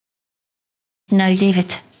Now,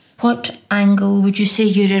 David, what angle would you say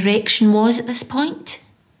your erection was at this point?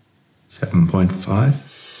 7.5.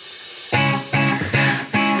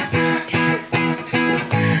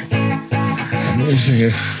 I'm losing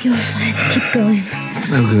it. You're fine. Keep going. It's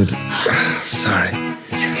no good. Sorry.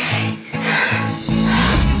 It's okay.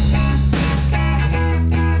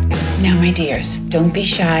 Now, my dears, don't be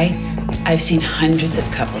shy. I've seen hundreds of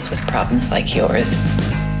couples with problems like yours.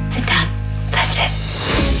 Sit down. That's it.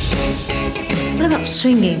 What about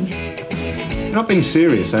swinging? You're not being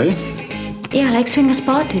serious, are you? Yeah, like swingers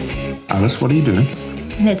parties. Alice, what are you doing?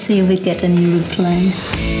 Let's see if we get a new reply.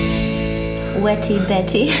 Wetty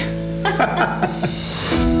Betty.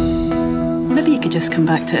 Maybe you could just come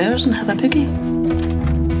back to ours and have a boogie.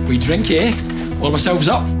 We drink here, all ourselves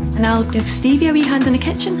up. And I'll give Stevie a wee hand in the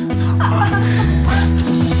kitchen.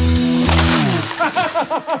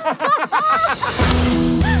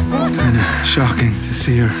 Kind of shocking to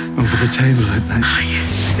see her over the table like that. Oh,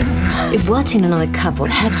 yes. If watching another couple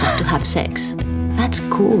helps us to have sex, that's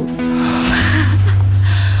cool.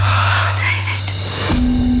 Oh, David.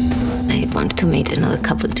 I want to meet another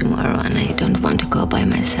couple tomorrow, and I don't want to go by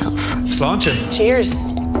myself. Just launch it. Cheers.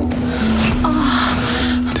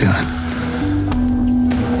 Dylan.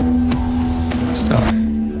 Stop.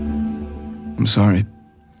 I'm sorry.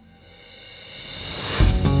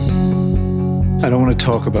 I don't want to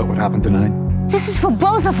talk about what happened tonight. This is for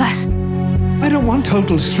both of us. I don't want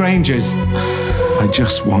total strangers. I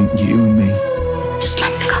just want you and me. Just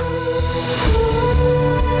let me go.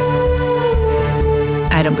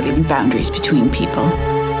 I don't believe in boundaries between people.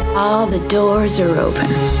 All the doors are open.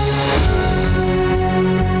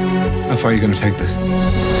 How far are you going to take this?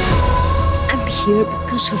 I'm here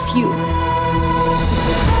because of you.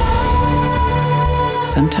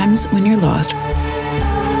 Sometimes when you're lost,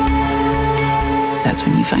 that's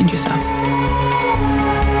when you find yourself.